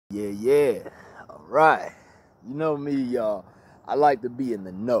Yeah. All right. You know me, y'all. I like to be in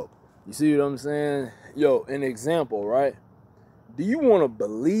the know. You see what I'm saying? Yo, an example, right? Do you want to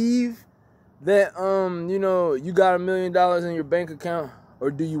believe that, you got $1 million in your bank account? Or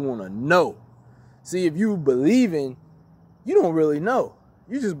do you want to know? See, if you believing, you don't really know.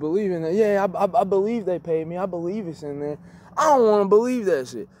 You just believing that, yeah, I believe they paid me. I believe it's in there. I don't want to believe that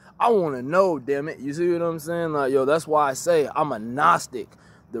shit. I want to know, damn it. You see what I'm saying? Like, yo, that's why I say I'm a Gnostic.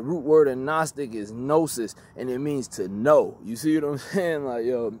 The root word of Gnostic is Gnosis, and it means to know. You see what I'm saying? Like,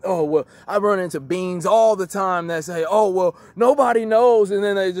 yo, oh, well, I run into beings all the time that say, oh, well, nobody knows, and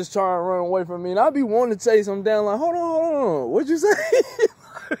then they just try and run away from me, and I be wanting to chase them down like, hold on, what'd you say?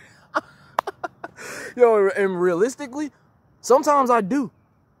 Yo, and realistically, sometimes I do.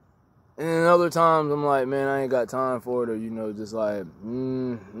 And then other times I'm like, man, I ain't got time for it, or, just like,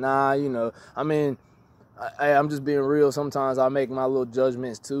 nah, I mean, I'm just being real. Sometimes I make my little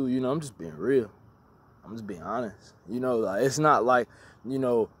judgments too, I'm just being real. I'm just being honest. Like, it's not like,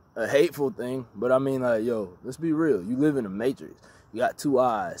 a hateful thing, but I mean, like, yo, let's be real. You live in a matrix. You got two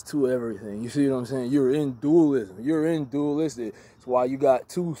eyes, two everything. You see what I'm saying? You're in dualism. You're in dualistic. That's why you got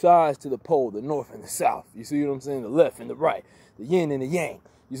two sides to the pole, the north and the south. You see what I'm saying? The left and the right, the yin and the yang.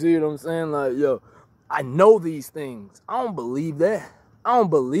 You see what I'm saying? Like, yo, I know these things. I don't believe that. I don't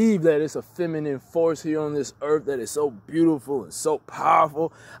believe that it's a feminine force here on this earth that is so beautiful and so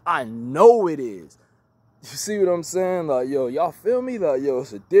powerful. I know it is. You see what I'm saying? Like, yo, y'all feel me? Like, yo,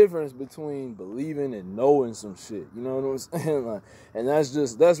 it's a difference between believing and knowing some shit. You know what I'm saying? Like, and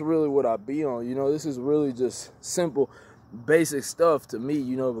that's really what I be on. This is really just simple, basic stuff to me,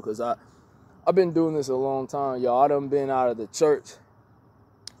 because I've been doing this a long time, y'all. I done been out of the church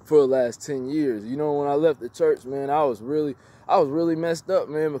for the last 10 years. When I left the church, man, I was really messed up,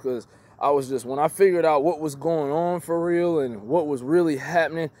 man, because when I figured out what was going on for real and what was really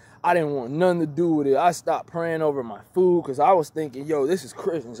happening, I didn't want nothing to do with it. I stopped praying over my food because I was thinking, yo, this is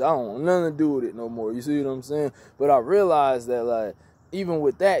Christians. I don't want nothing to do with it no more. You see what I'm saying? But I realized that, like, even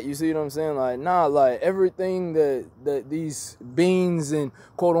with that, you see what I'm saying? Like, nah, like, everything that these beings and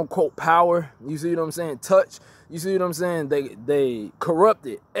quote-unquote power, you see what I'm saying, touch, you see what I'm saying? They corrupt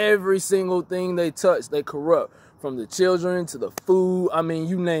it. Every single thing they touch, they corrupt. From the children to the food, I mean,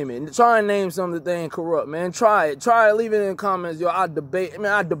 you name it. Try and name something that they ain't corrupt, man. Try it. Leave it in the comments, yo. I debate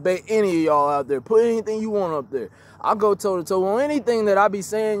any of y'all out there. Put anything you want up there. I'll go toe-to-toe on anything that I be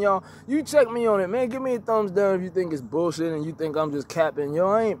saying, y'all. You check me on it, man. Give me a thumbs down if you think it's bullshit and you think I'm just capping. Yo,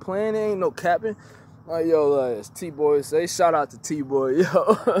 I ain't playing. There ain't no capping. Like, yo, like, as T-Boy say, shout out to T-Boy,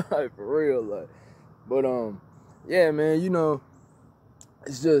 yo. Like, for real, like. But, yeah, man,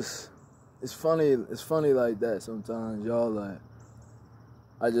 it's just... It's funny like that sometimes, y'all. Like,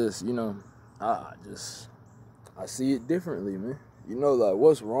 I see it differently, man. Like,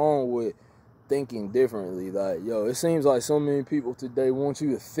 what's wrong with thinking differently? Like, yo, it seems like so many people today want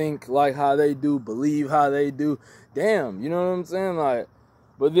you to think like how they do, believe how they do. Damn, you know what I'm saying? Like,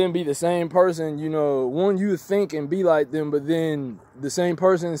 but then be the same person, want you to think and be like them, but then the same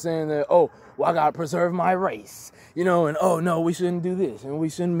person saying that, oh, well, I gotta preserve my race, and oh no, we shouldn't do this, and we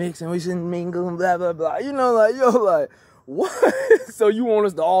shouldn't mix, and we shouldn't mingle, and blah blah blah. Like, yo, like, what? So you want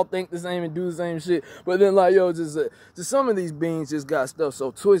us to all think the same and do the same shit, but then, like, yo, just some of these beings just got stuff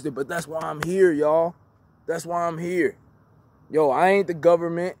so twisted. But that's why I'm here, y'all. That's why I'm here. Yo, I ain't the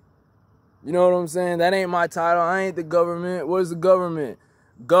government. You know what I'm saying? That ain't my title. I ain't the government. What is the government?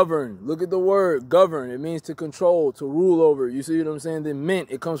 Govern. Look at the word govern. It means to control, to rule over. You see what I'm saying? Then ment,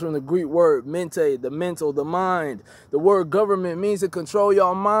 it comes from the Greek word mente, the mental, the mind. The word government means to control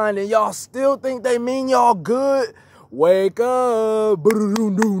y'all mind, and y'all still think they mean y'all good? Wake up.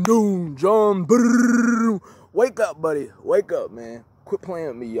 Drum. Wake up, buddy. Wake up, man. Quit playing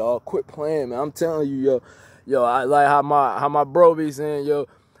with me, y'all. Quit playing, man. I'm telling you, yo, I like how my bro be saying, yo,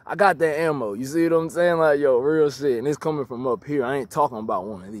 I got that ammo. You see what I'm saying? Like, yo, real shit. And it's coming from up here. I ain't talking about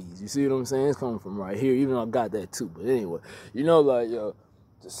one of these. You see what I'm saying? It's coming from right here, even though I got that too. But anyway, like, yo,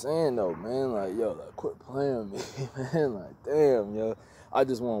 just saying though, man, like, yo, like, quit playing with me, man. Like, damn, yo. I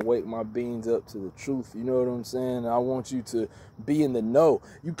just want to wake my beans up to the truth. You know what I'm saying? I want you to be in the know.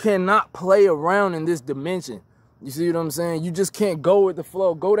 You cannot play around in this dimension. You see what I'm saying? You just can't go with the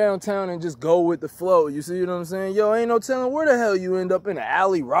flow. Go downtown and just go with the flow. You see what I'm saying? Yo, ain't no telling where the hell you end up in an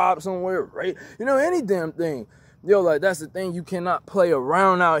alley, rob somewhere, right? Any damn thing. Yo, like, that's the thing. You cannot play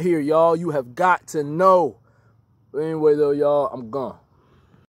around out here, y'all. You have got to know. But anyway, though, y'all, I'm gone.